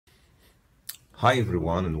Hi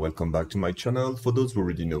everyone and welcome back to my channel. For those who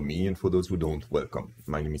already know me and for those who don't, welcome.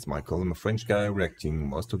 My name is Michael. I'm a French guy reacting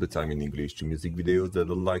most of the time in English to music videos that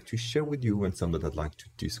I'd like to share with you and some that I'd like to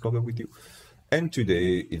discover with you. And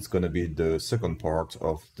today it's gonna be the second part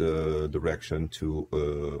of the reaction to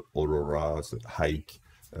Aurora Haik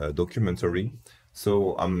documentary.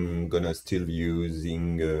 So I'm gonna still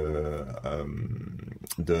using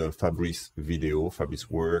the Fabrice video, Fabrice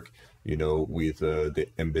work, you know, with the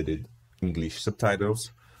embedded English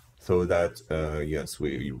subtitles, so that yes,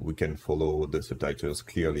 we can follow the subtitles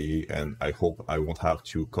clearly, and I hope I won't have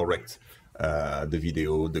to correct the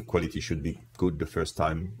video. The quality should be good the first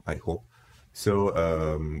time, I hope. So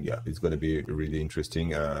yeah, it's gonna be really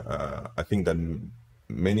interesting. I think that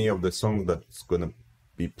many of the songs that's gonna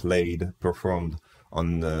be performed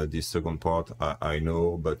on this second part I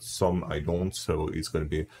know, but some I don't, so it's gonna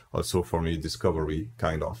be also for me discovery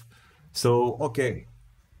kind of. So okay,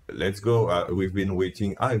 let's go. I've been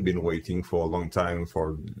waiting for a long time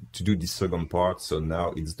to do this second part, so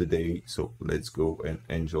now it's the day. So let's go and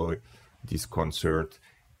enjoy this concert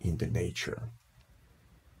in the nature.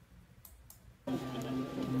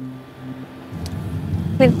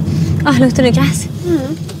 Lukter du gress?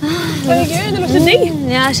 Herregud, det lukter digg.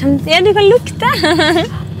 Ja, ja, du kan lukte.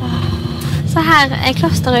 Så her er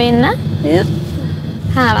klosterruinene. Ja.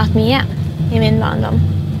 Her har vært mye i min barndom.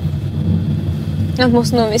 Det var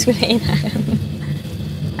morsomt om vi skulle inn her.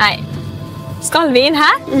 Nei. Skal vi inn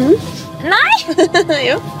her? Nei!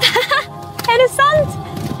 Jo. Er det sant?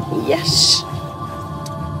 Yes.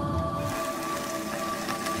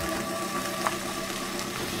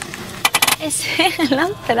 Jeg ser en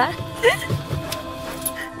lampe der.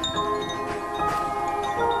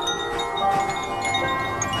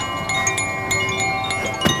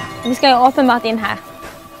 Vi skal jo åpenbart inn her.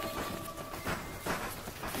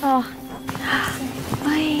 Åh.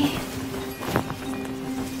 Oi.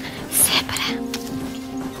 Se på det.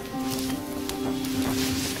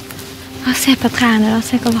 Åh, se på trærne da,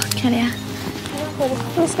 se hvor vakre de er.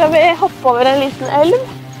 Nå skal vi hoppe over en liten elv.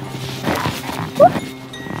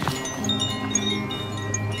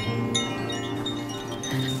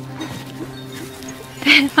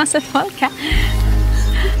 Det er masse folk her.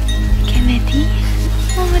 Hvem er de?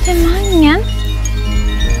 Åh, det er mange.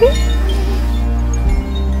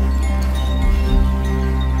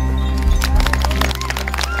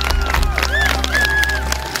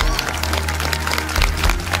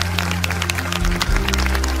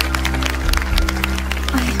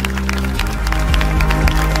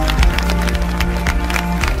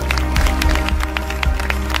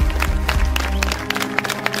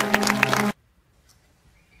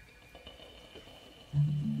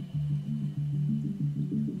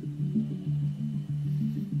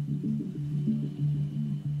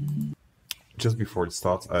 Just before it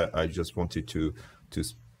starts, I just wanted to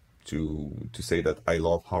say that I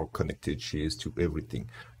love how connected she is to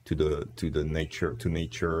everything, to the nature, to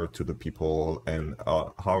the people, and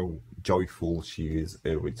how joyful she is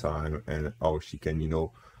every time, and how she can, you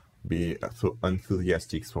know, be so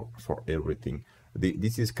enthusiastic for everything.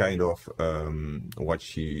 This is kind of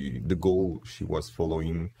the goal she was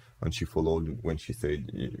following, and she followed when she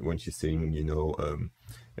sang, you know,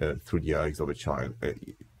 through the eyes of a child.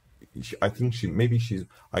 I think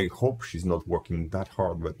I hope she's not working that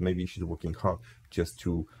hard, but maybe she's working hard just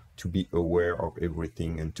to be aware of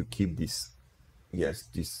everything and to keep this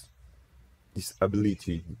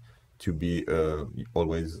ability to be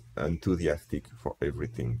always enthusiastic for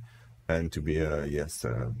everything, and to be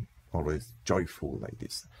always joyful like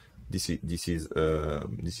this. This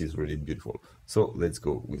is really beautiful. So let's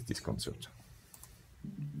go with this concert.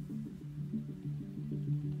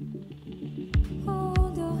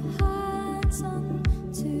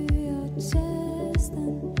 To your chest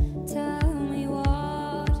and tell me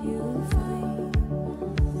what you find.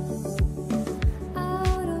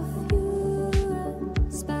 Out of you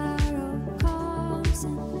a sparrow comes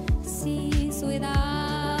and sees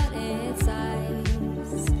without its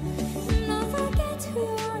eyes. Don't forget who you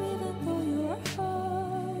are, even though you are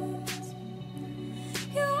hurt.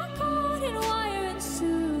 You are caught in wire and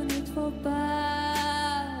soon it will burn.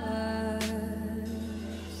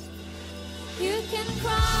 You can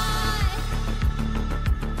cry,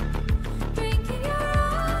 drink in your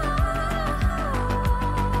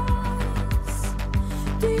eyes.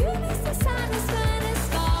 Do you miss the sadness when it's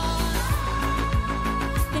gone?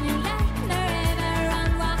 Can you let the river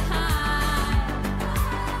run wild?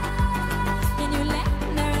 Can you let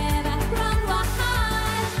the river run wild?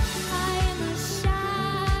 I am a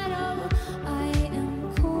shadow, I am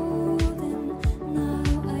cold, and now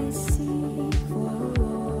I seek for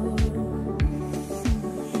war.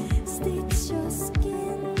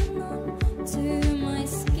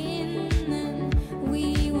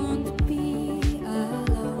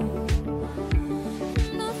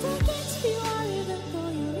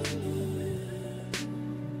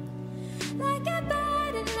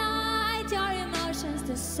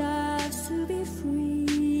 deserves to be free.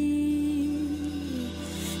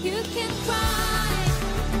 You can cry,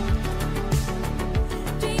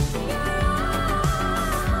 drink your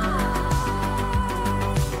eyes.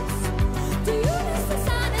 Do you miss the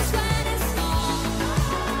sadness when it's gone?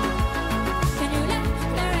 Can you let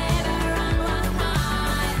the river run wild?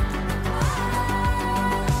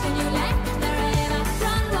 Can you let the river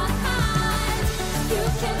run wild? You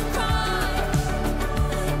can cry,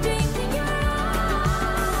 drink your eyes.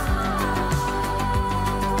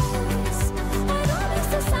 I don't miss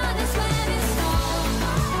the sadness when it's gone,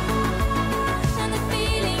 and the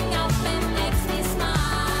feeling of it makes me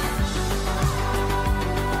smile.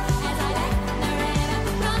 As I let the river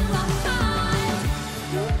run wild,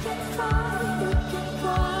 you can cry, you can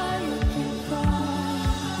cry, you can cry.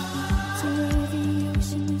 So where the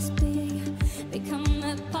ocean is big, become a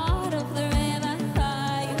part of the river.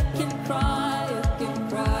 You can cry, you can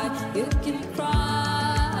cry, you can cry.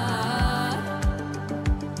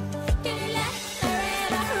 Can you let the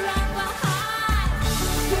river run wild?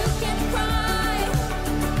 You can cry,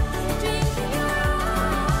 drink your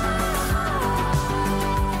eyes.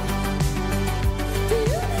 Do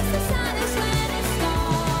you miss the sadness when it's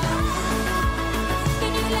gone?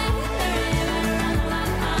 Can you let the river run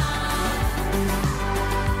wild?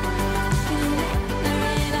 Can you let the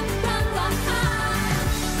river run wild?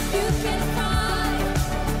 You can cry,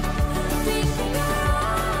 drink your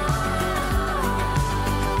eyes.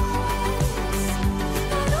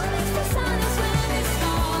 I don't miss the sadness when it's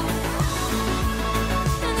gone,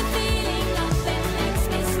 and the feeling of it makes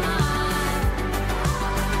me smile.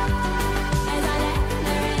 As I let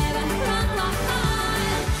the river run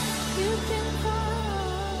wild, you can cry,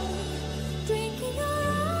 drink your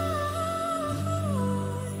eyes.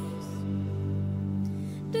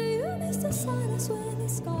 Do you miss the sadness when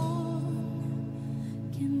it's gone?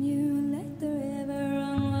 Can you let the river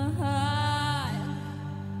run wild?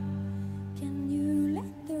 Can you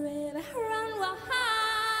let the river run wild?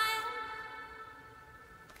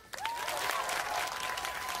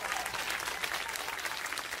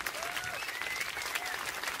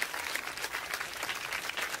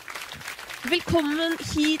 Velkommen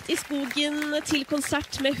hit i skogen til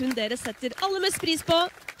konsert med hun dere setter aller mest pris på,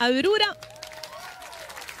 Aurora.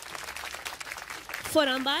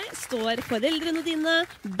 Foran deg står foreldrene dine,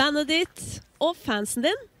 bandet ditt og fansen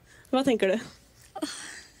din. Hva tenker du?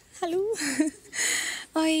 Hallo.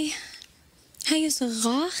 Oi. Herregud, så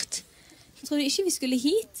rart. Jeg trodde ikke vi skulle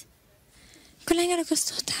hit. Hvor lenge har dere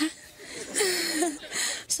stått her?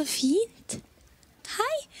 Så fint.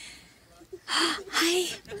 Hei. Hei.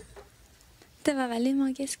 Det var veldig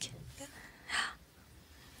magisk.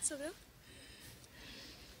 Så bra.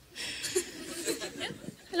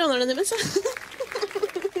 Jeg låner den imens, jeg.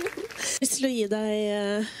 Jeg har lyst til å gi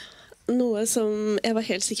deg noe som jeg var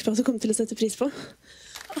helt sikker på at du kom til å sette pris på.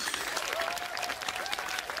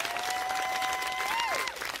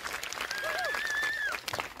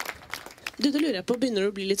 Du, det lurer jeg på. Begynner du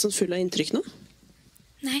å bli litt sånn full av inntrykk nå?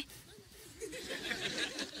 Nei.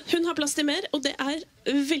 Hun har plass til mer, og det er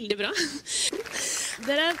veldig bra.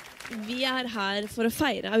 Dere, vi er her for å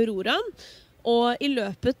feire Aurora, og i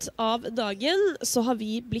løpet av dagen så har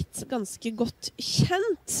vi blitt ganske godt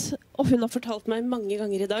kjent, og hun har fortalt meg mange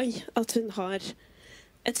ganger i dag at hun har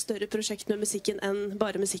et større prosjekt med musikken enn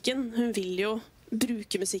bare musikken. Hun vil jo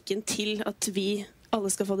bruke musikken til at vi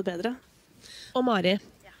alle skal få det bedre. Og Mari,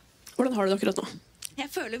 hvordan har du det akkurat nå? Jeg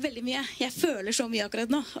føler veldig mye. Jeg føler så mye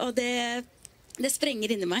akkurat nå, og det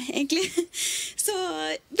sprenger inni meg, egentlig. Så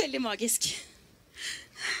veldig magisk.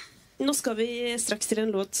 Nå skal vi straks til en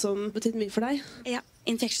låt som betydde mye for deg. Ja,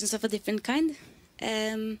 Infections of a Different Kind.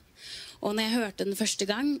 Og når jeg hørte den første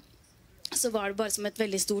gang, så var det bare som et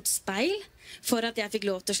veldig stort speil for at jeg fikk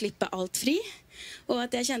lov til å slippe alt fri. Og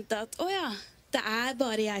at jeg kjente at, åja, det er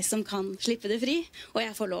bare jeg som kan slippe det fri, og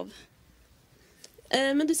jeg får lov.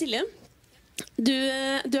 Men du, Silje, du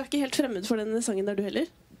er ikke helt fremmed for denne sangen der du heller?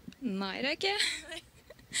 Nei, det er ikke.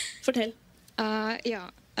 Fortell. Ja,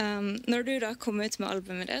 når du da kom ut med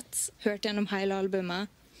albumet ditt, hørte gjennom hele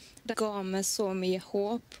albumet, det ga meg så mye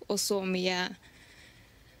håp og så mye,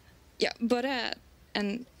 ja, bare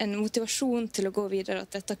en motivasjon til å gå videre,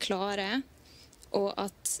 at dette klarer jeg, og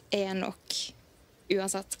at jeg er nok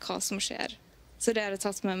uansett hva som skjer. Så det har jeg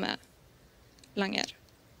tatt med meg lenger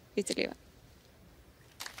ut i livet.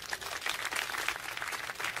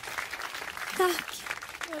 Takk.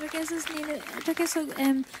 Dere er så snille. Dere er så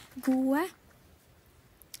gode.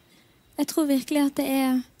 Jeg tror virkelig at det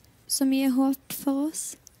er så mye håp for oss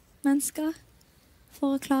mennesker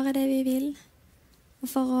for å klare det vi vil, og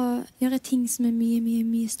for å gjøre ting som er mye, mye,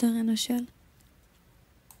 mye større enn oss selv.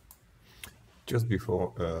 just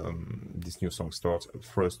before this new song starts,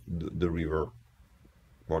 first the river.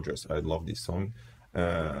 Gorgeous. I love this song.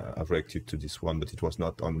 I've reacted to this one, but it was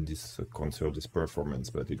not on this concert, this performance,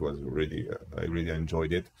 but it was really, I really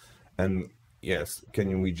enjoyed it. And yes,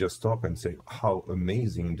 can we just stop and say how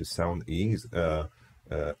amazing the sound is?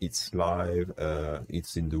 It's live,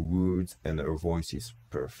 it's in the woods, and her voice is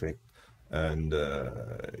perfect. And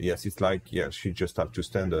yes, it's like, yeah, she just have to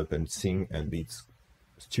stand up and sing, and it's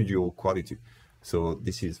studio quality. So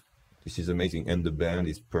this is amazing, and the band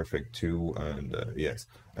is perfect too. And yes,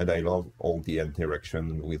 and I love all the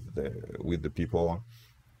interaction with the people,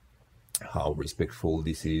 how respectful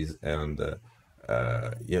this is, and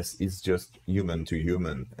yes, it's just human to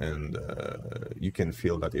human, and you can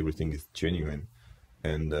feel that everything is genuine,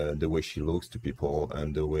 and the way she looks to people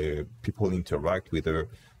and the way people interact with her,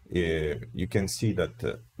 you can see that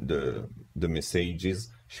the messages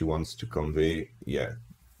she wants to convey, yeah,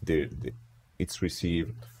 it's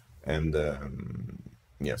received. And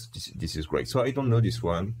yes, this is great. So I don't know this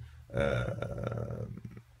one.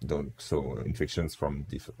 So infections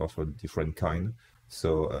of a different kind.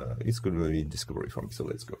 So it's going to be discovery for me. So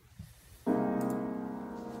let's go.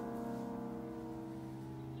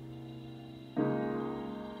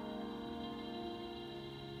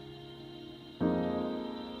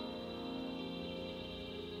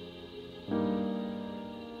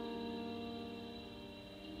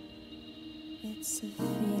 It's a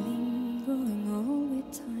feeling growing all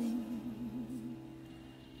with time,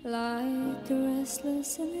 like a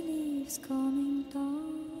restless in the leaves coming down.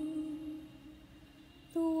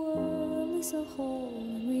 The world is a hole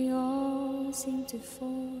and we all seem to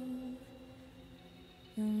fall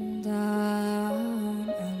and down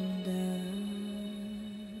under.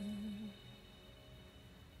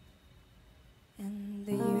 And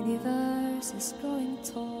the universe is growing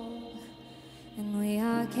tall, and we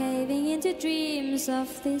are caving into dreams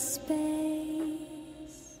of this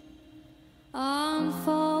space.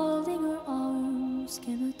 Unfolding our arms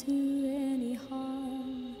cannot do any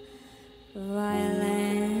harm.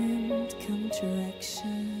 Violent contractions.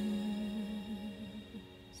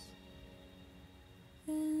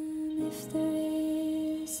 And if there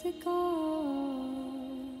is a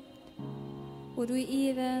God, would we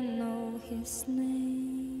even know his name?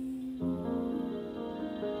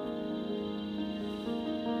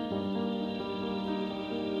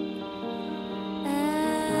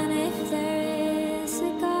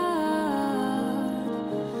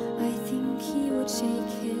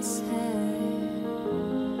 Shake his head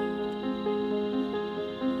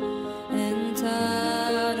and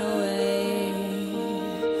turn away.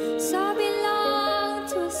 So belong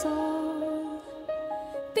to us all.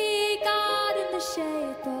 Be God in the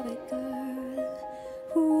shape of a girl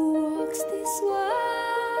who walks this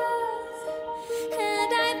world.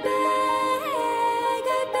 And I beg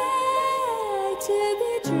to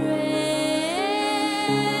be drained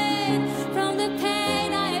from the pain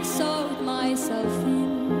I have sold myself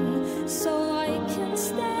in, so I can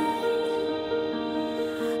stay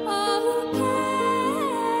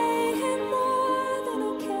okay and more than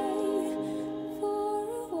okay for a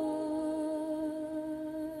while,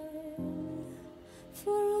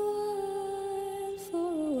 for a while,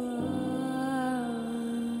 for a while.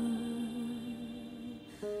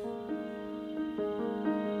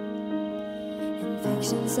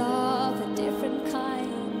 Infections of a different kind.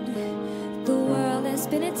 The world has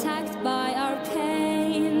been attacked by our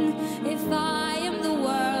pain. If I am the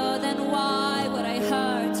world, then why would I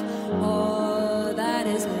hurt all that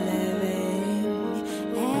is living?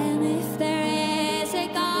 And if there is a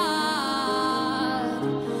God,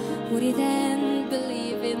 would he then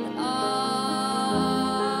believe in us?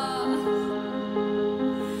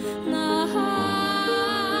 No.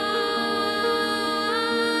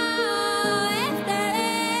 If there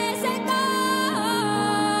is a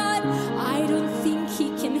God, I don't think he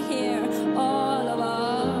can hear all of us.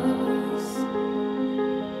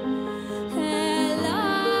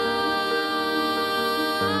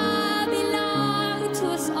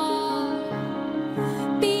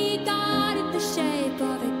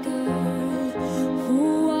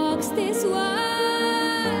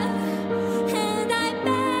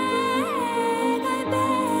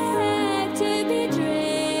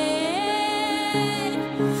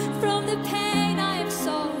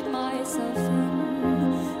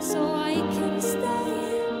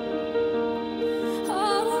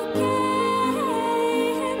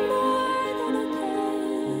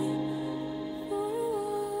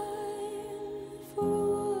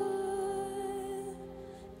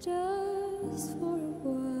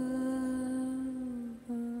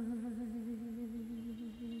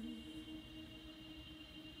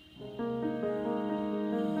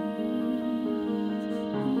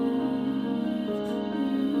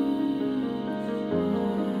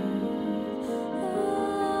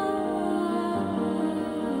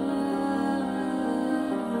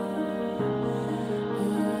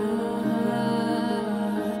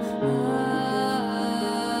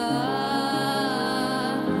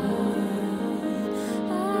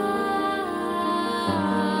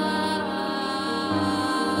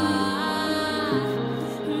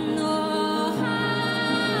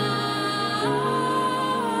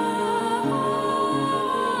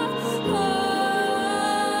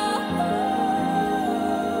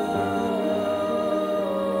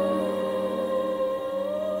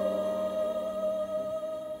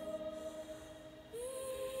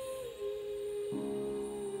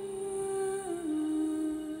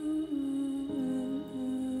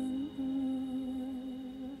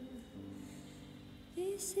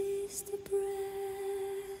 is the breath.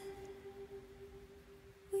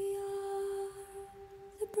 We are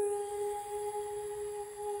the breath.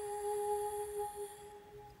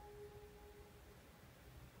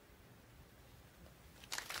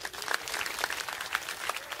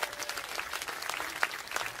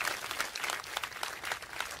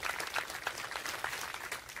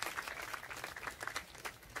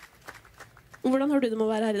 Hvordan har du det med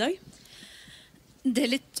å være her i dag? Det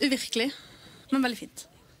er litt uvirkelig, men veldig fint.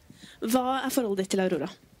 Hva er forholdet ditt til Aurora?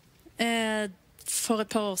 For et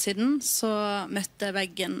par år siden så møtte jeg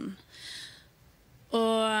veggen,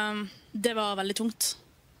 og det var veldig tungt.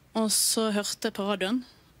 Og så hørte jeg på radioen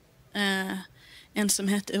en som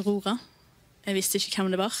het Aurora, jeg visste ikke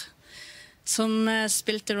hvem det var, som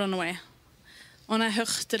spilte Runaway. Og når jeg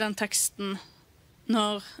hørte den teksten,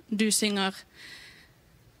 når du synger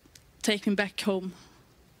Take me back home,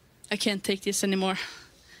 I can't take this anymore,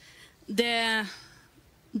 det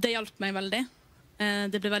hjalp meg veldig.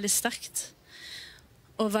 Det ble veldig sterkt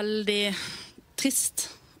og veldig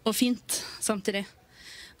trist og fint samtidig.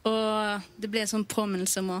 Og det ble en sånn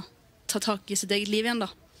påminnelse om å ta tak i sitt eget liv igjen da.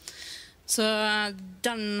 Så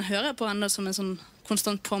den hører jeg på enda som en sånn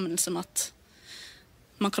konstant påminnelse om at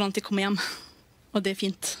man kan alltid komme hjem, og det er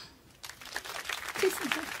fint. Tusen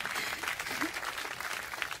takk.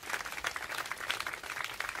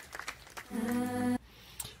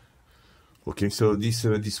 Okay, so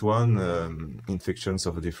this one, Infections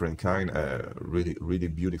of a Different Kind, really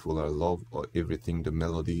beautiful. I love everything, the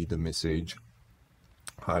melody, the message.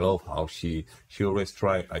 I love how she always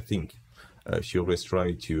try, I think, she always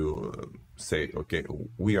try to say, okay,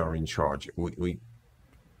 we are in charge. We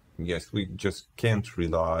just can't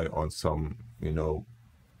rely on some,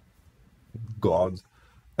 God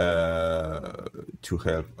to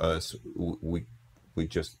help us. We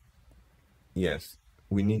just, yes,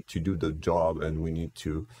 we need to do the job, and we need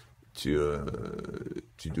to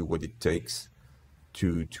do what it takes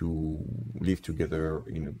to live together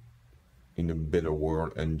in a better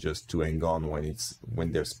world, and just to hang on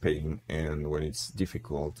when there's pain and when it's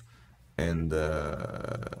difficult, and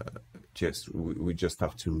we just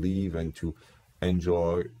have to live and to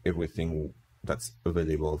enjoy everything that's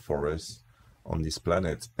available for us on this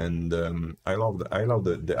planet. And I love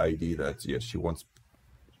the idea that yes,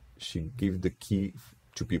 she gives the key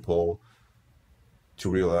to people to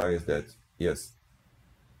realize that yes,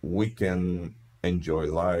 we can enjoy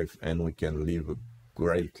life and we can live a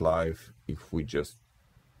great life if we just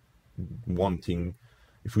want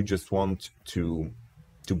to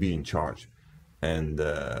be in charge. And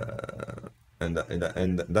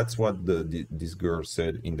that's what this girl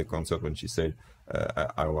said in the concert when she said,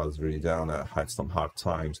 I was really down, I had some hard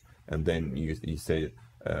times, and then you say,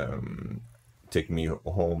 take me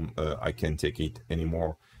home, I can't take it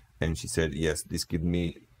anymore. And she said, yes, this gave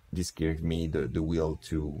me the will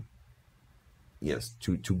to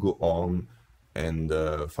go on, and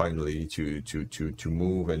finally to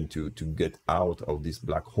move and to get out of this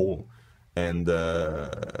black hole. And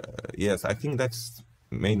yes, I think that's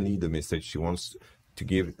mainly the message she wants to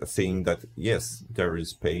give, saying that yes, there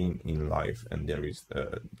is pain in life, and there is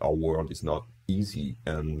our world is not easy,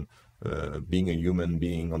 and being a human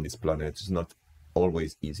being on this planet is not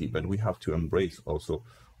always easy, but we have to embrace also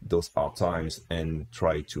those hard times and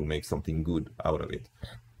try to make something good out of it.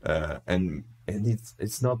 And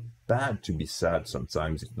it's not bad to be sad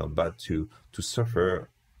sometimes. It's not bad to suffer.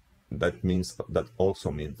 That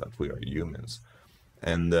also means that we are humans,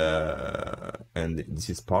 and this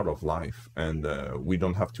is part of life. And we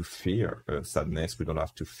don't have to fear sadness. We don't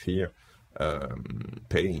have to fear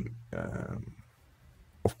pain.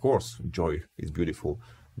 Of course, joy is beautiful,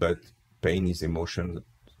 but pain is emotion.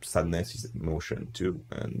 Sadness is emotion too,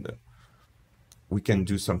 and we can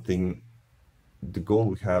do something. The goal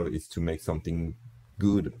we have is to make something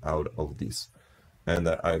good out of this, and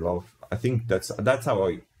I think that's how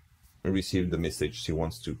I received the message she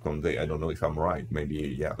wants to convey. I don't know if I'm right.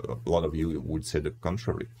 Maybe a lot of you would say the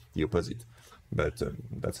contrary, the opposite, but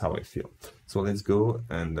that's how I feel. So let's go,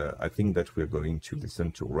 and I think that we're going to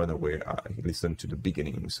listen to Runaway. I listened to the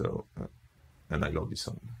beginning, so and I love this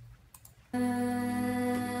song.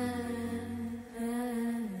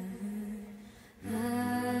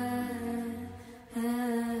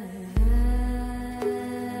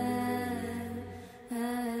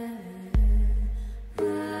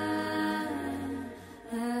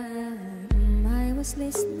 I was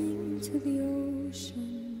listening to the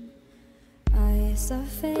ocean. I saw a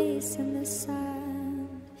face in the sand,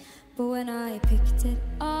 but when I picked it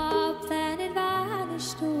up, then it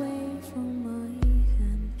vanished away from my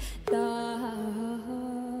hand.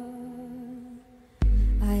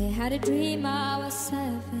 I had a dream I was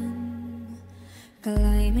 7.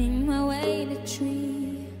 Climbing my way to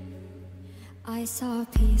tree, I saw a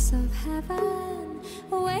piece of heaven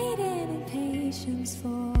waiting in patience for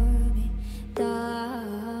me.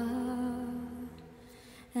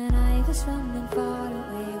 And I was running far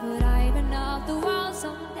away. Would I run off the world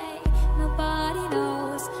someday? Nobody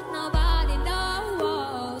knows, nobody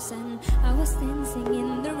knows. And I was dancing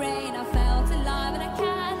in the rain. I felt alive and I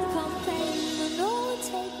can't complain. No,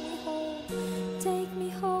 take me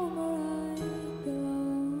home where I belong.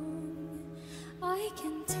 I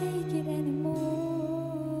can't take it anymore.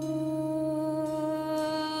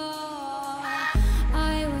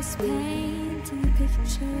 I was painting a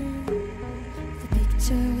picture. The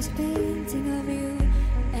picture was a painting of you.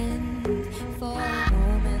 And for a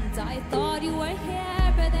moment I thought you were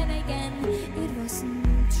here, but then again it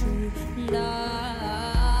wasn't true.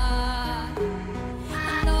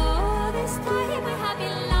 And all this time I have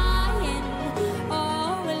been lying,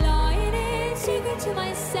 oh, lying in secret to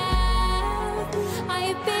myself.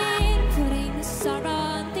 I've been putting the sorrow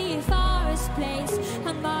on the forest place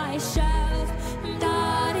on my shelf.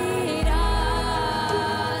 Da-dee-da.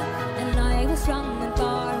 And I was running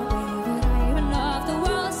far away. Would I run off the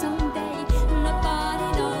world someday? Nobody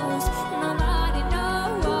knows, nobody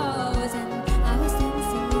knows. And I was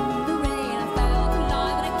dancing in the rain. I felt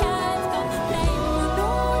alive and I can't complain.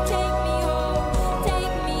 No,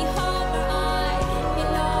 take me home where I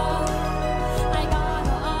belong. I got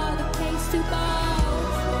no other place to go.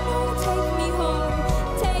 No,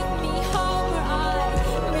 take me home where I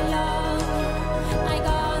belong. I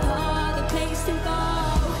got no other place to go.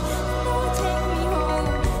 No,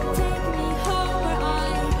 take me home where I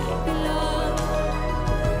belong.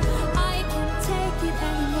 I can't take it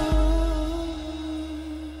anymore.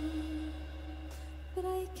 But I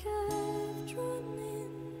kept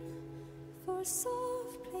running for a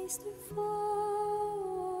soft place to fall.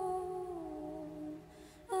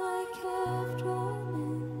 And I kept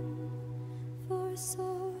running for a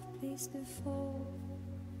soft place to fall.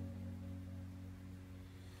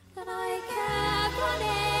 And I kept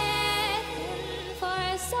running for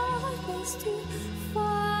a soft place to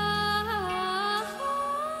fall.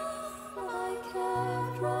 And I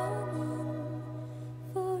kept running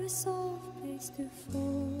for a soft place to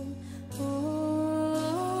fall.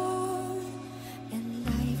 And I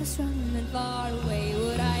was running far away.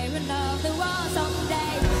 Would I run off the wall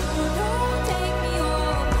someday? Oh, take me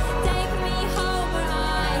home where I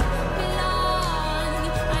belong.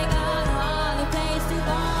 I got no other place to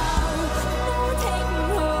go. No,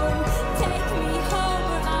 take me home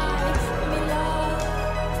where I belong.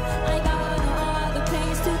 I got no other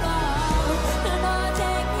place to go. No,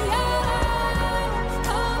 take me home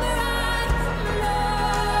where I belong.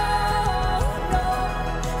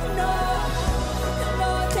 No,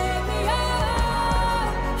 take me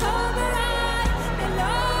home where I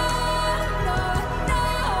belong.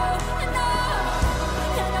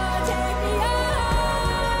 No, take me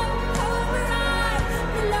home where I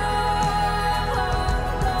belong.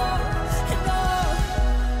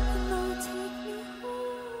 No, take me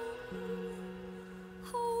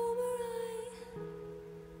home where I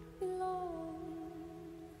belong.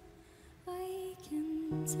 I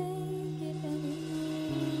can take it anymore.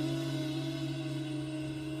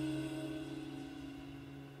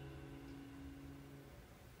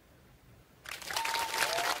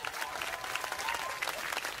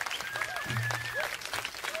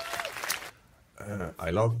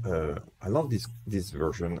 I love this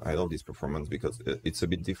version. I love this performance because it's a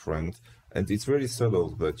bit different and it's really subtle,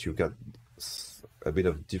 but you got a bit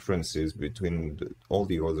of differences between all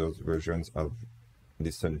the other versions I've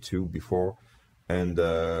listened to before, and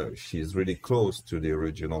she's really close to the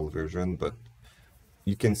original version, but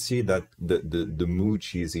you can see that the mood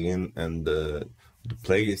she's in and the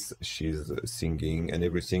place she's singing and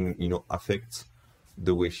everything, affects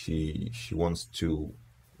the way she wants to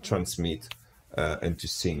transmit and to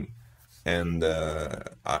sing. And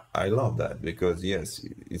I love that because, yes,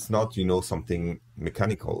 it's not, something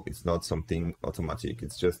mechanical. It's not something automatic.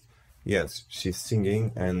 It's just, yes, she's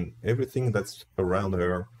singing and everything that's around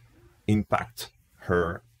her impact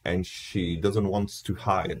her, and she doesn't want to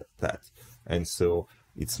hide that. And so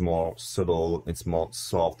it's more subtle, it's more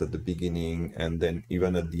soft at the beginning, and then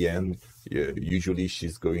even at the end, usually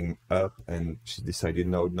she's going up and she decided,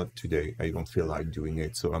 no, not today. I don't feel like doing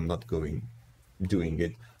it, so I'm not doing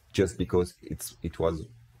it, just because it was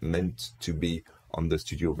meant to be on the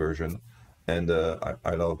studio version. And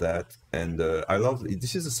I love that. And I love,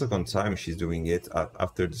 this is the second time she's doing it.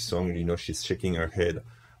 After the song, she's shaking her head,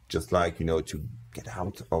 just like, to get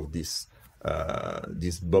out of this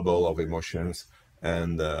bubble of emotions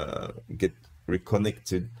and get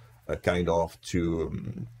reconnected kind of to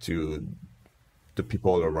the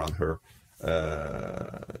people around her.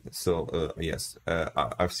 Yes,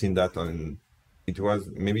 I've seen that on. It was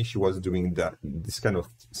maybe she was doing this kind of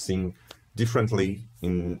thing differently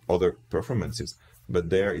in other performances, but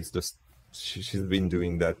there it's just she's been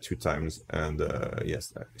doing that 2 times, and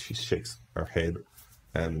yes, she shakes her head,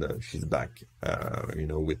 and she's back,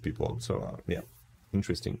 with people. So yeah,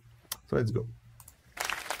 interesting. So let's go.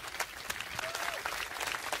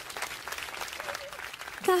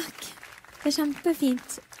 Takk. Det er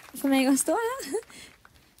kjempefint for meg å stå her.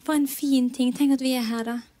 For en fin ting. Tenk at vi er her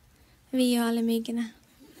da. Vi og alle myggene.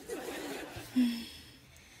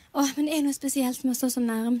 Men det er noe spesielt med å stå så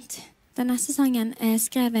nærmt. Den neste sangen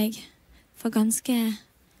skrev jeg for ganske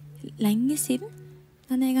lenge siden.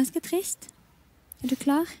 Den er ganske trist. Er du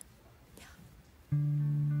klar? Ja.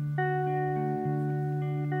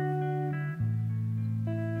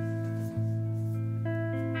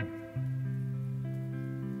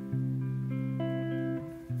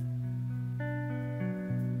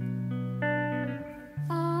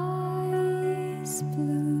 Eyes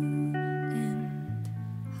blue and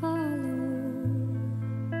hollow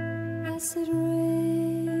as it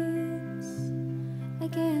rains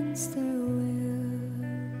against their will.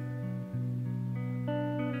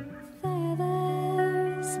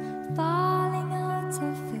 Feathers falling out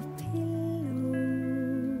of a pillow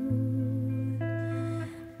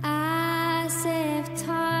as if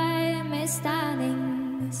time is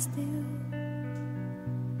standing still.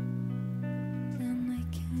 And I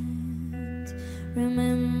can't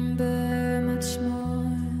remember much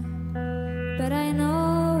more, but I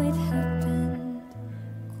know it happened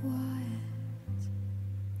quiet,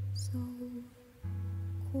 so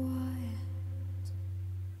quiet.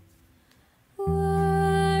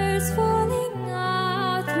 Words falling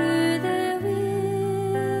out through the window.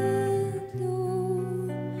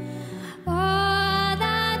 All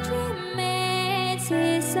that remains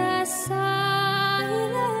is a silent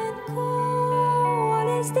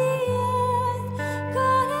call as the earth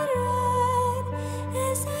colored red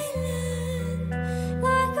as I land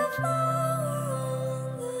like a flower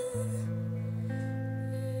on the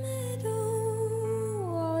meadow.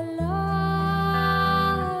 Oh, love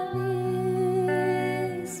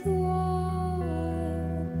is wild.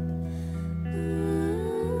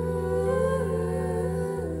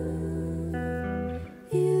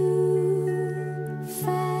 You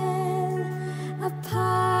fell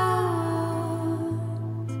apart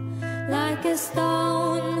like a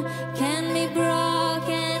stone can be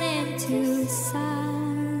broken into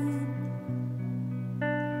sand.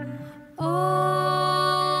 Oh,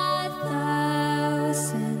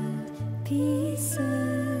 1,000 pieces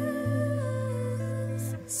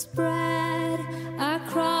spread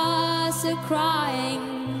across a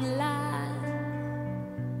crying land,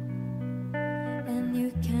 and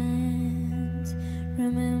you can't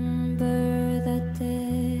remember that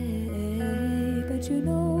day, but you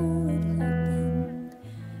know it happened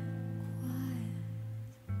quiet,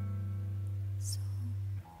 so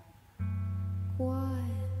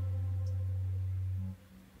quiet.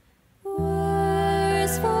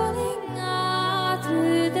 Words falling out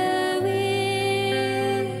through the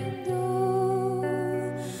window.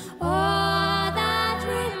 All that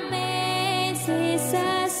remains is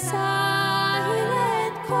a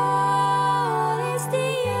silent call as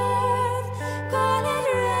the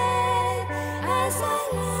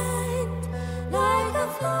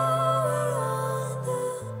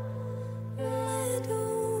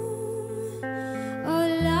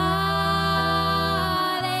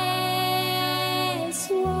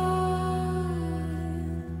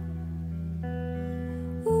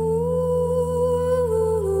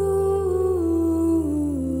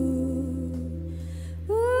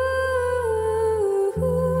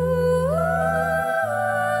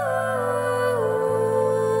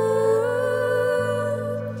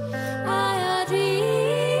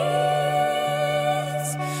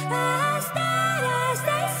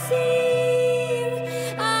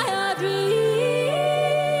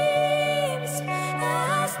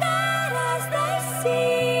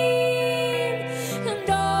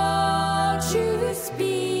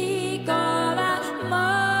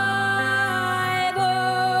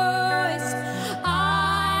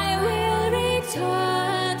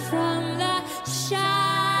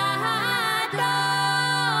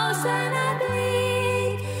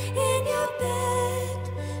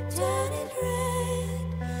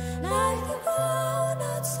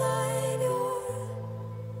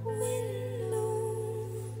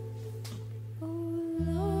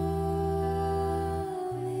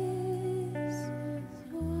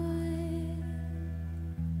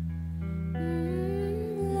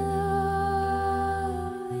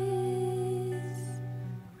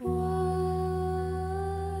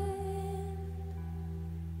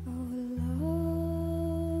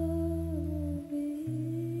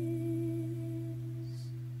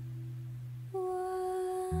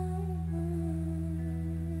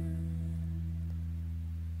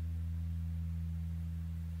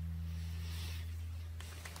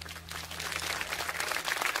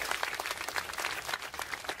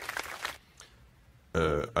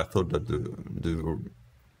thought that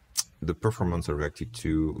the performance I reacted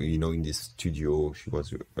to, you know, in this studio, she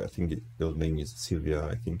was, I think her name is Sylvia,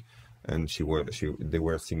 I think, and they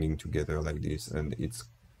were singing together like this, and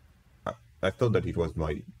I thought that it was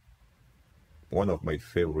one of my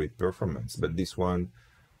favorite performance, but this one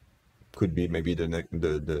could be maybe the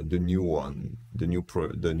new one, the new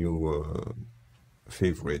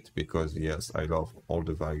favorite, because yes, I love all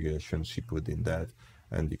the variations she put in that,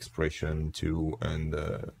 and the expression too, and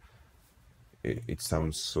it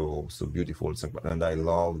sounds so beautiful, and I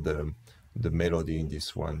love the melody in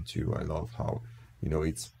this one too. I love how, you know,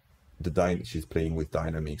 it's she's playing with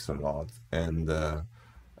dynamics a lot, and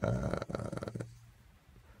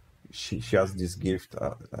she has this gift.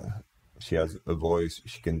 She has a voice.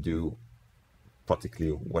 She can do practically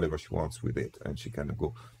whatever she wants with it, and she can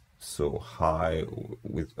go so high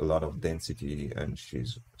with a lot of density, and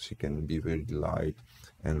she can be very light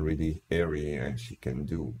and really airy, and she can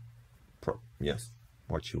do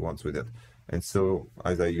what she wants with it. And so,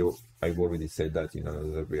 as I've already said that in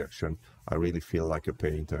another reaction, I really feel like a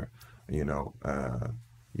painter, you know,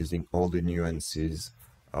 using all the nuances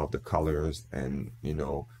of the colors, and you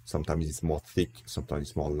know, sometimes it's more thick, sometimes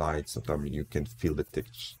it's more light, sometimes you can feel the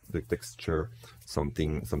texture,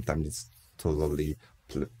 sometimes it's totally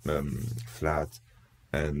flat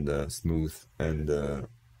and smooth, and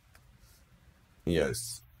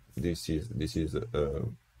yes,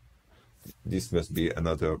 this must be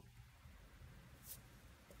another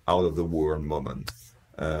out of the world moment,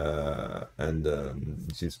 and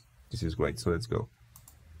this is great. So let's go.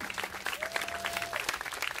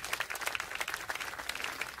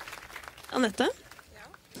 Annette,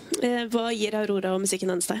 hva gir Aurora og musikken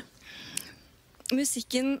hennes deg?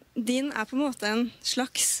 Musikken din på en måte en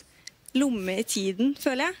slags lomme i tiden,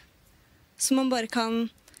 føler jeg. Som man bare kan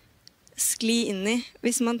skli inn i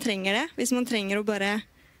hvis man trenger det. Hvis man trenger å bare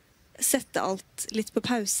sette alt litt på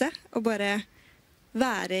pause, og bare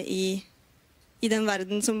være i den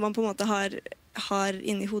verden som man på en måte har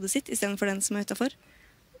inni hodet sitt, I stedet for den som utenfor.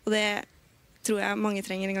 Og det tror jeg mange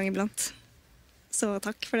trenger en gang iblant. Så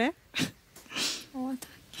takk for det. Takk.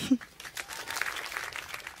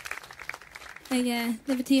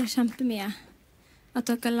 Det betyr kjempemye at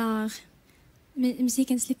dere lar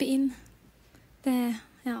musikken slippe inn.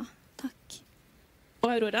 Takk. Og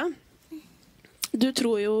Aurora, du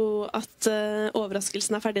tror jo at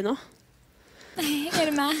overraskelsen ferdig nå. Er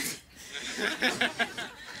det mer?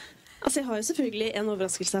 Altså, jeg har jo selvfølgelig en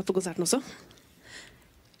overraskelse her på konserten også.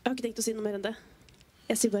 Jeg har ikke tenkt å si noe mer enn det.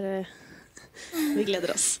 Jeg sier bare, vi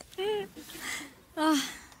gleder oss.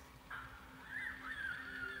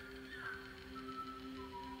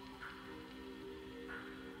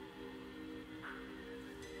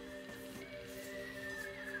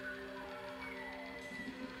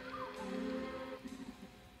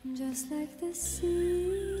 Just like the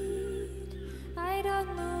seed, I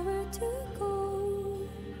don't know where to go.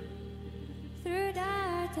 Through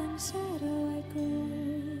dark and shadow I go.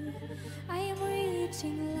 I am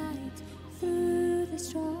reaching light through the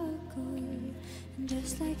struggle. And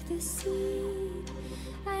just like the seed,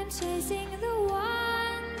 I'm chasing the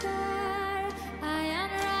wonder. I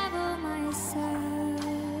unravel myself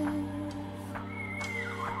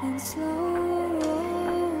in slow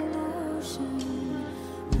motion.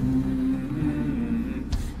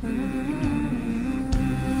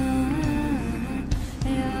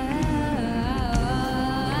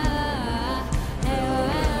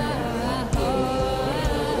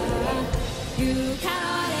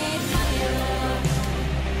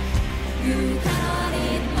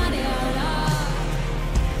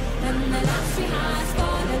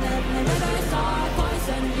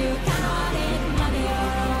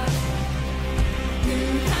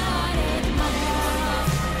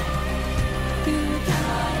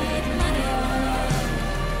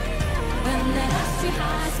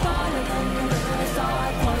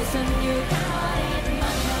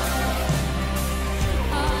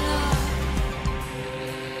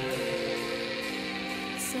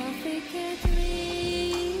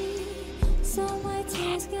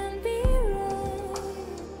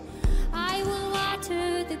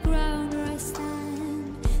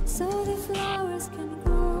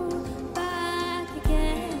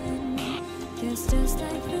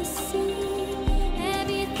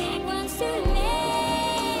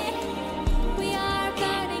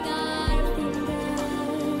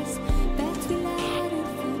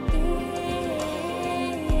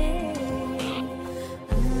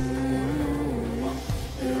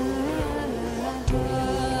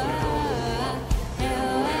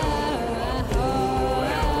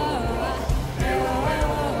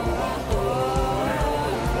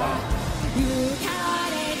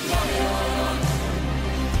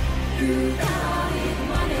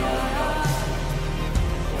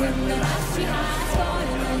 When the last tree has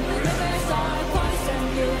fallen and the rivers are poisoned,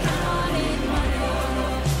 you cannot eat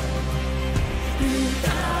manure. You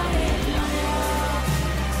cannot eat manure.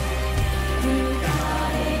 You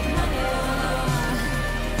cannot eat manure.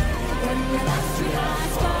 When the last tree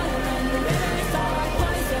has fallen and the rivers are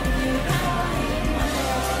poisoned, you cannot eat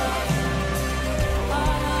manure.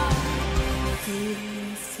 Oh no. Feed me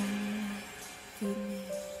sunlight, feed me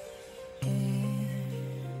air.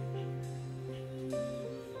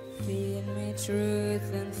 Feed me truth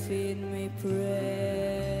and feed me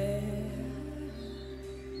prayer.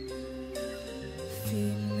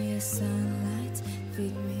 Feed me sunlight,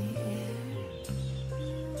 feed me air.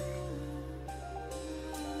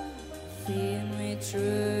 Feed me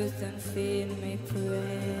truth and feed me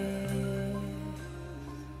prayer.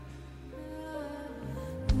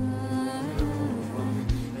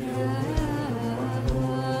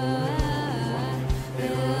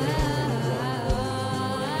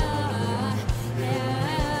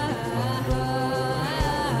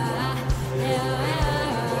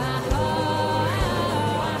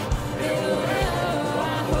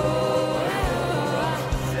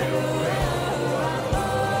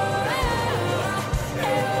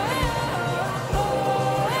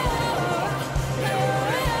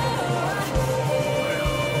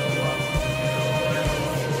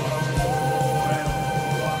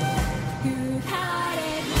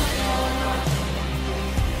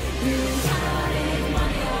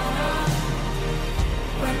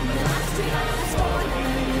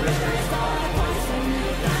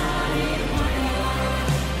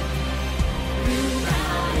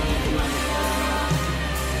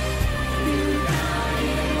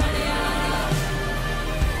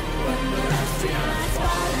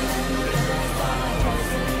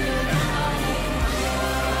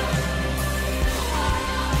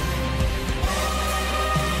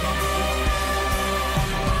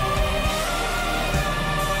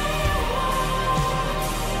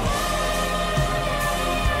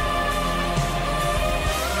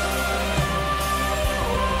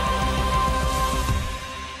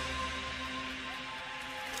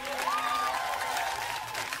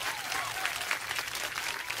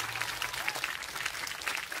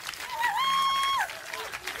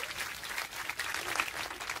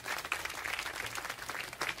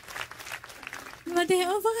 Var det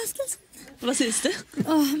overraskelsen? Hva syns du?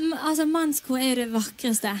 Altså, mannskor er jo det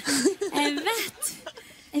vakreste. Jeg vet!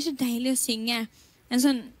 Det er ikke deilig å synge en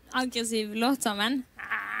sånn aggressiv låt sammen.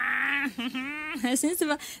 Jeg synes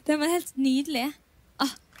det var helt nydelig.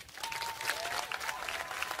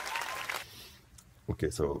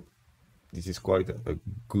 Okay, so this is quite a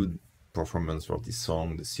good performance for this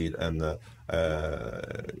song, the seed, and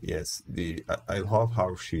yes, I love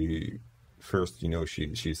how she first,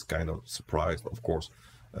 she's kind of surprised, of course,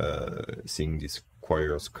 seeing these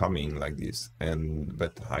choirs coming like this,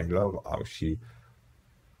 but I love how she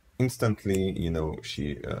instantly,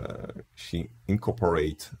 she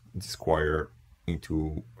incorporates this choir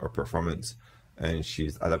into her performance. And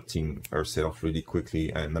she's adapting herself really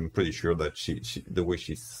quickly, and I'm pretty sure that she the way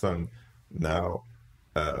she sung now,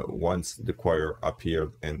 once the choir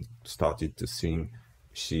appeared and started to sing,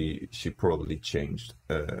 she probably changed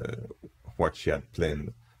what she had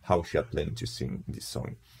planned, how she had planned to sing this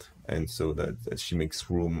song, and so that she makes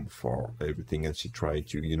room for everything, and she tried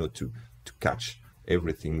to to catch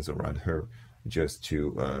everything around her, just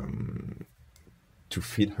to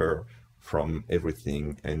feed her from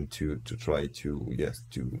everything, and to try to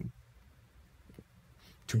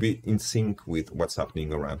be in sync with what's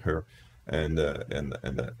happening around her, and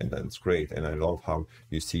that's great. And I love how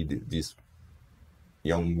you see this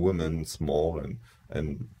young woman, small,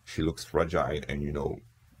 and she looks fragile, and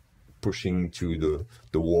pushing to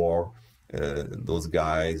the war, those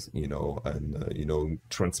guys, and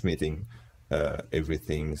transmitting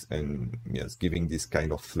everything, and yes, giving this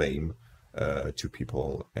kind of flame to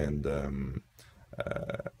people, and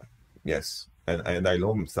yes, and I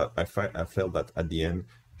love that. I felt that at the end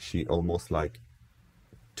she almost like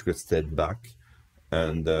took a step back,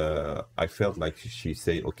 and I felt like she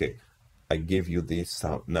said, "Okay, I gave you this.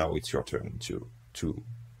 Now it's your turn to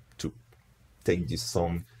take this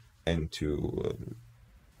song and to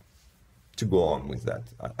go on with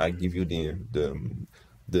that. I give you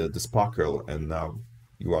the sparkle, and now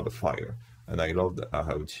you are the fire." And I love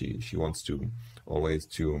how she wants to always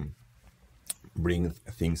to bring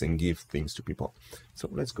things and give things to people. So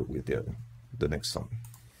let's go with the next song.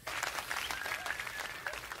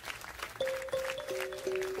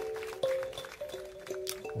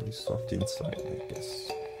 Only soft inside, I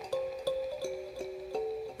guess.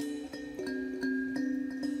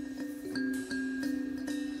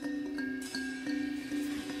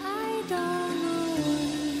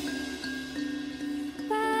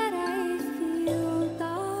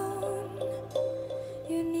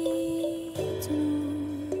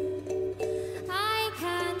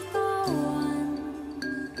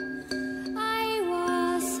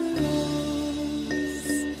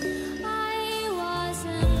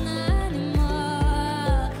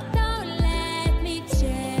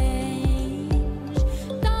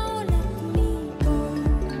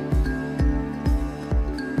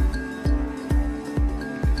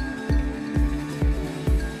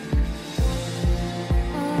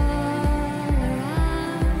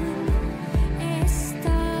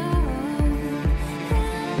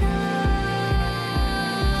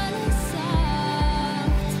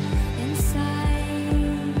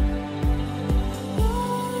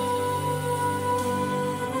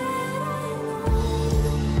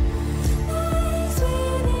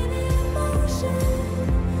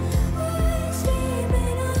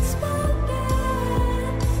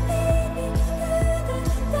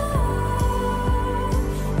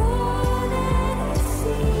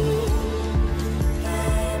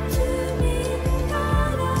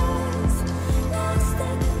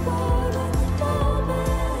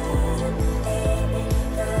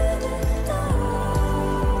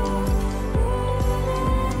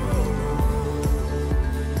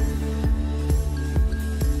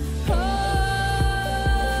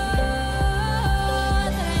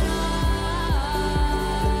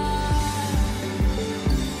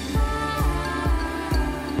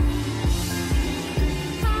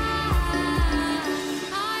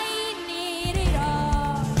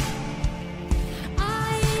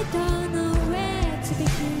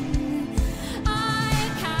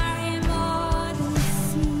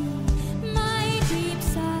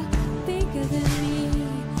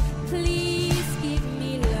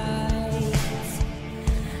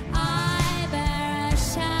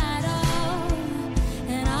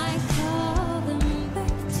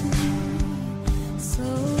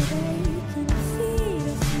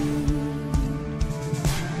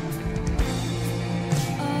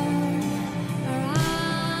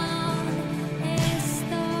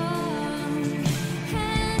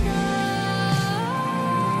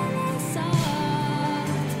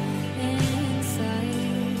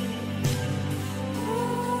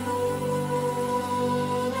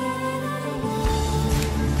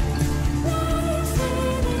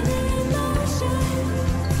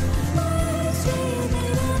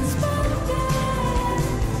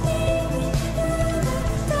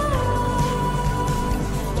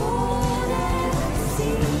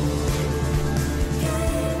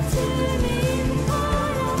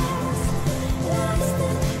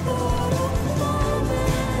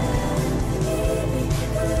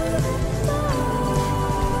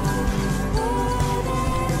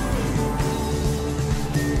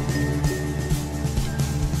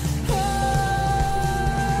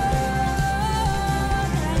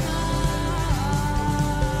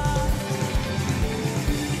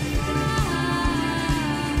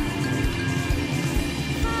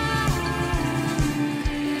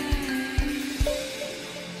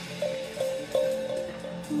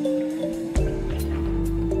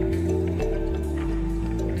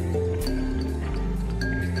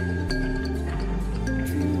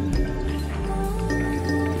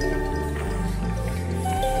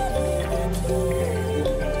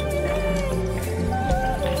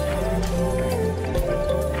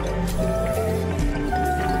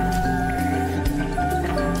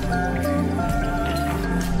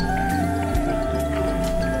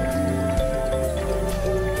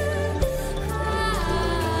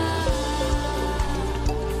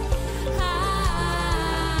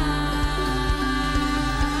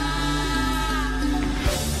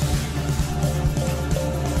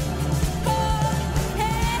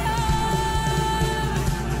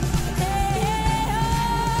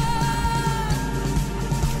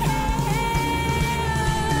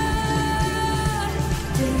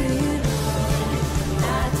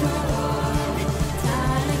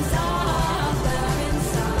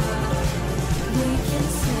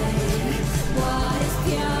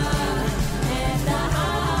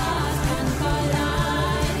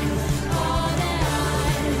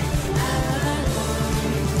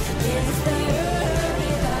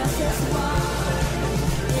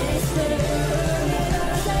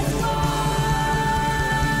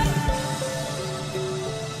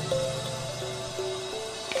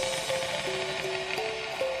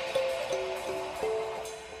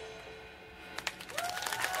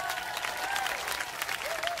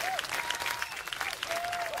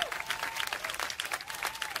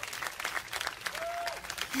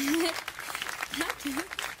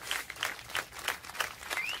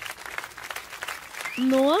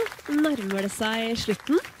 Nå nærmer det seg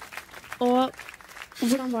slutten. Og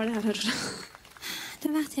hvordan var det her, Aurora? Det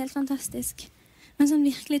har vært helt fantastisk. Men sånn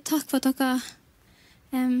virkelig takk for at dere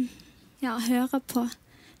hører på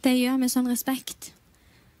det jeg gjør med sånn respekt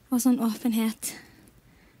og sånn åpenhet.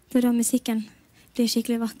 Det er da musikken blir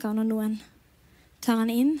skikkelig vakker når noen tar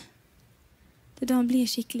den inn. Det er da den blir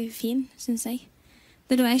skikkelig fin, synes jeg.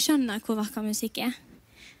 Det er da jeg skjønner hvor vakker musikk er.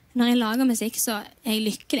 Når jeg lager musikk, så er jeg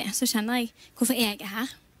lykkelig. Så kjenner jeg hvorfor jeg er her.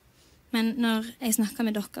 Men når jeg snakker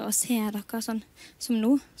med dere og ser dere sånn som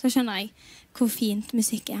nå, så skjønner jeg hvor fint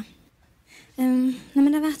musikk er. Men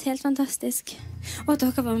det har vært helt fantastisk. Og at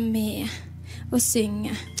dere var med og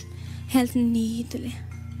synge. Helt nydelig.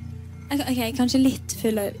 Ok, kanskje litt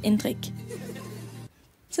full av inntrykk.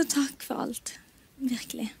 Så takk for alt.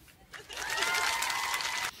 Virkelig.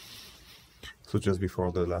 So just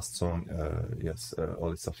before the last song,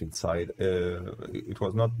 All This Stuff Inside, it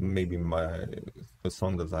was not maybe a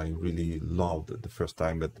song that I really loved the first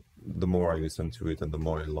time, but the more I listen to it and the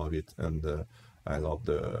more I love it, and I love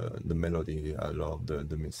the melody, I love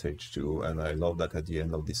the message too, and I love that at the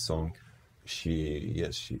end of this song, she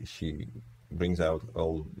brings out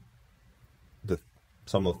all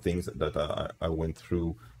some of things that I went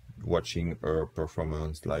through watching her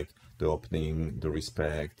performance, like the opening, the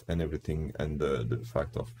respect and everything, and the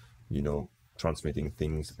fact of, transmitting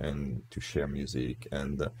things and to share music,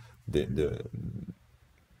 and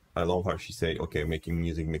I love how she say, okay, making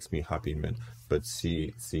music makes me happy, man, but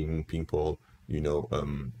seeing people,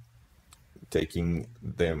 taking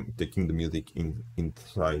the music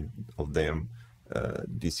inside of them,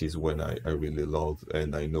 this is when I really love,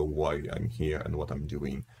 and I know why I'm here and what I'm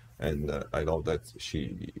doing. And I love that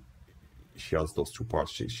she has those two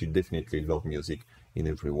parts. She definitely loves music in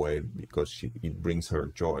every way because it brings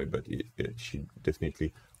her joy, but she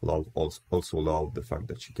definitely also love the fact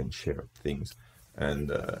that she can share things,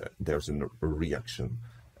 and there's a reaction.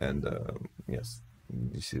 And yes,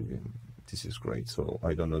 this is great. So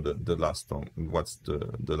I don't know the last song, what's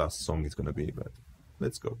the last song is gonna be, but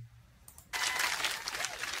let's go.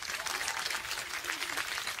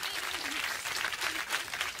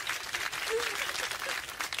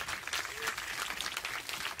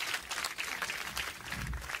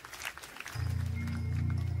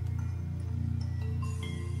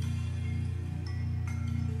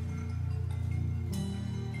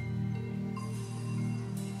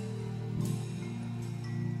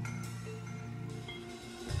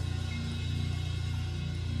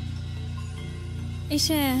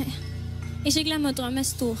 Ikke glem å drømme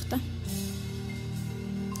stort, da.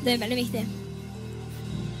 Det er veldig viktig.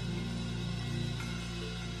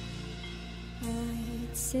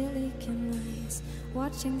 Silicon eyes,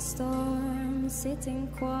 watching storms, sitting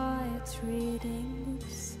quiet, reading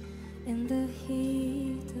books in the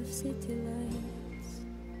heat of city lights.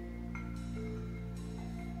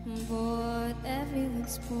 Bored,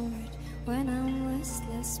 everyone's bored. When I'm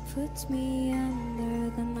restless, put me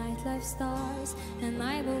under the nightlife stars, and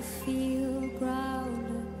I will feel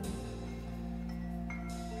grounded.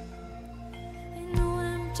 I know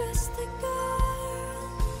I'm just a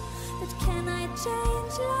girl, but can I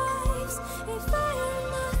change lives? If I am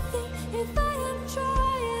nothing, if I am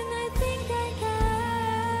trying, I think I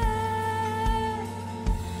can.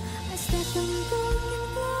 I step on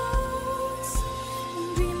broken glass and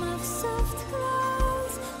dream of soft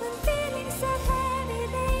clouds. When feelings are heavy,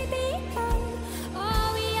 they become all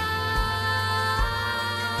we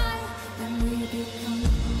are. And we become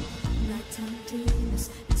nighttime dreamers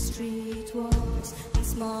and streetwalkers and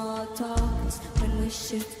small talkers when we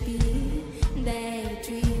should be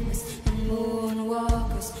daydreamers and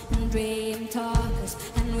moonwalkers and dream talkers.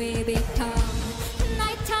 And we become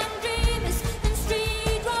nighttime dreamers and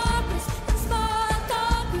streetwalkers and small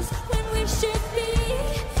talkers when we should be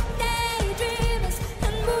daydreamers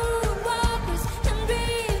and moonwalkers and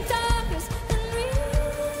dream talkers. And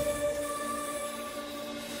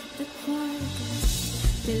the quietness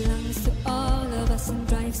belongs to all of us and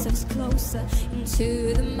drives us closer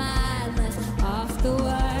into the madness of the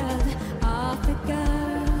world, of the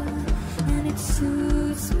girl. And it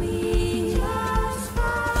suits me just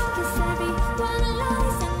fine, 'cause everyone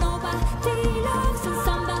lies and nobody loves, and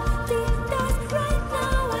somebody does. Right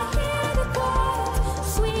now I hear the chord,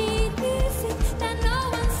 sweet music that no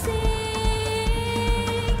one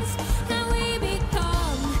sings. And we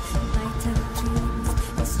become nighttime dreams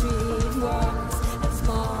and streetwalkers and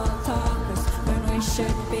small talkers when we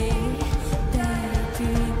should be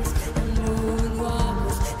daydreams and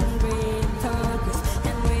moonwalkers and dream talkers.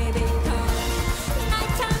 And we become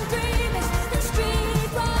nighttime dreams.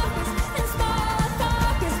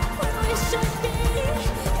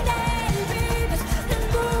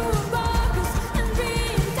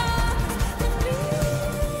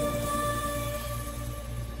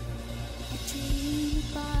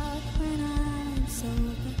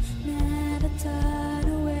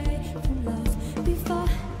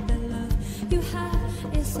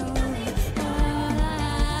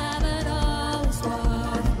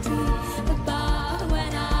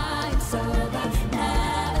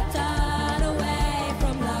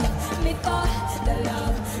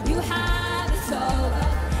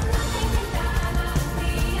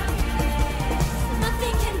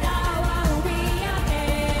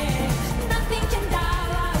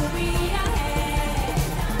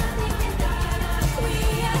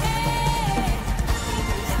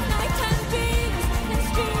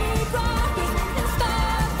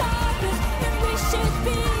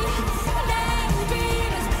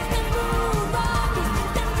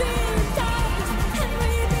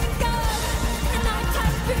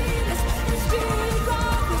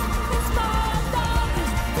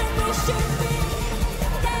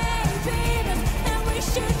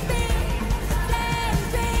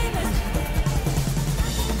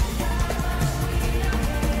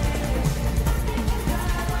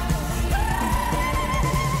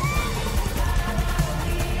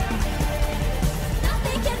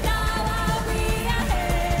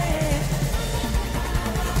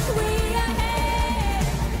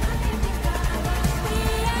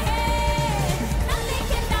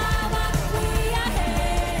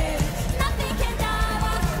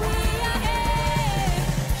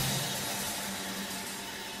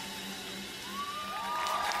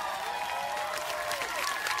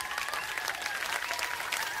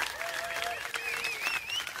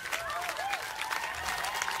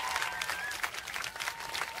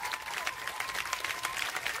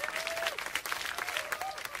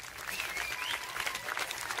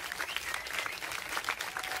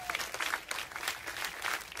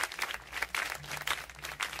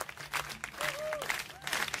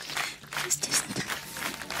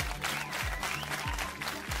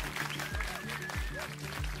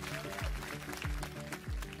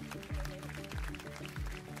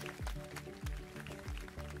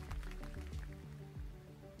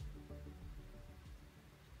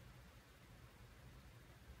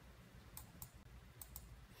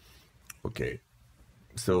 Okay,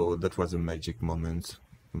 so that was a magic moment.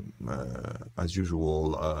 As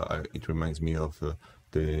usual, it reminds me of the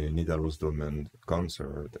Nida Rosdomen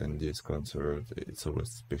concert, and this concert, it's always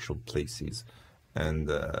special places, and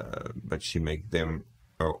but she make them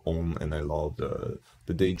her own, and I love the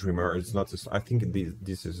Daydreamer. It's not, I think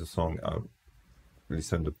this is a song I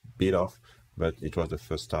listened a bit of, but it was the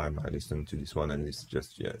first time I listened to this one, and it's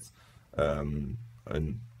just, yes,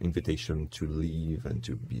 an invitation to live and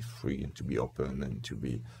to be free and to be open and to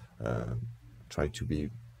be try to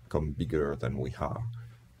become bigger than we are,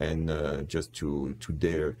 and just to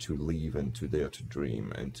dare to live and to dare to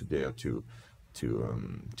dream and to dare to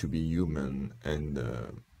be human, and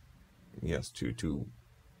yes, to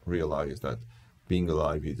realize that being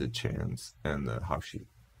alive is a chance, and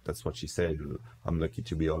that's what she said, I'm lucky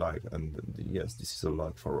to be alive, and yes, this is a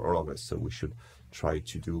lot for all of us, so we should try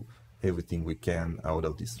to do everything we can out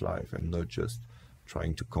of this life and not just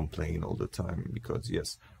trying to complain all the time, because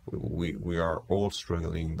yes, we are all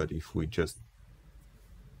struggling, but if we just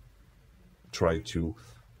try to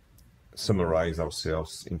summarize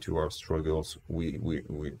ourselves into our struggles, we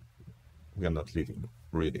are not living,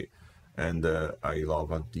 really. And I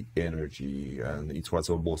love the energy, and it was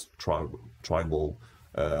almost tribal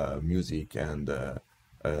music, and the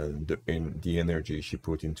energy she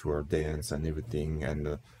put into her dance and everything,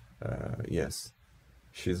 and yes,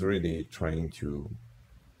 she's really trying to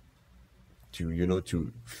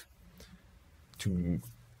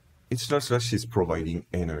it's not that she's providing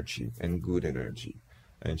energy and good energy,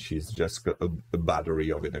 and she's just got a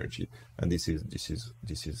battery of energy, and this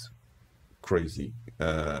is crazy,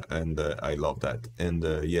 and I love that. And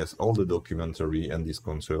yes, all the documentary and this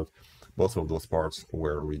concert, both of those parts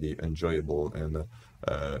were really enjoyable, and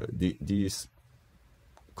these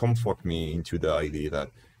comfort me into the idea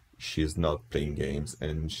that she's not playing games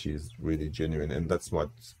and she's really genuine, and that's what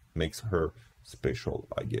makes her special,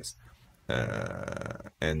 I guess.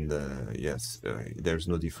 And yes, there's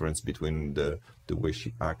no difference between the way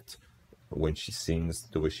she acts when she sings,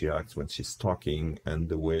 the way she acts when she's talking, and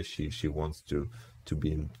the way she wants to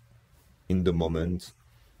be in the moment,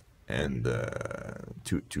 and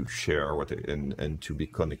to share what and to be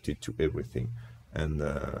connected to everything, and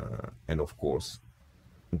of course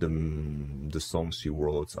the songs she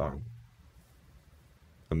wrote are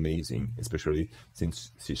amazing, especially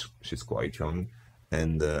since she's quite young,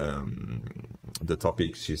 and the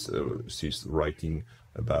topic she's writing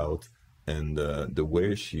about, and the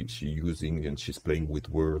way she using and she's playing with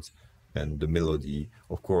words, and the melody,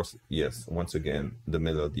 of course, yes, once again, the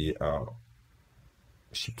melody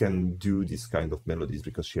she can do this kind of melodies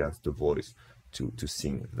because she has the voice to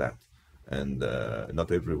sing that, and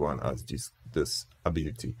not everyone has this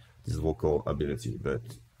ability, this vocal ability, but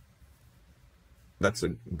that's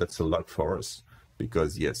a lot for us,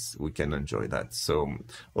 because yes, we can enjoy that. So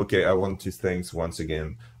okay, I want to thank once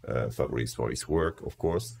again Fabrice for his work, of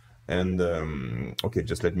course, and okay,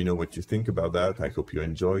 just let me know what you think about that. I hope you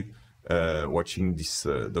enjoyed watching this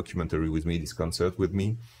documentary with me, this concert with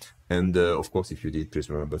me, and of course, if you did, please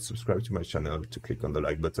remember to subscribe to my channel, to click on the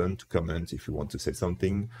like button, to comment if you want to say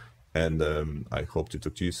something, and I hope to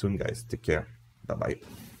talk to you soon, guys. Take care. Bye bye.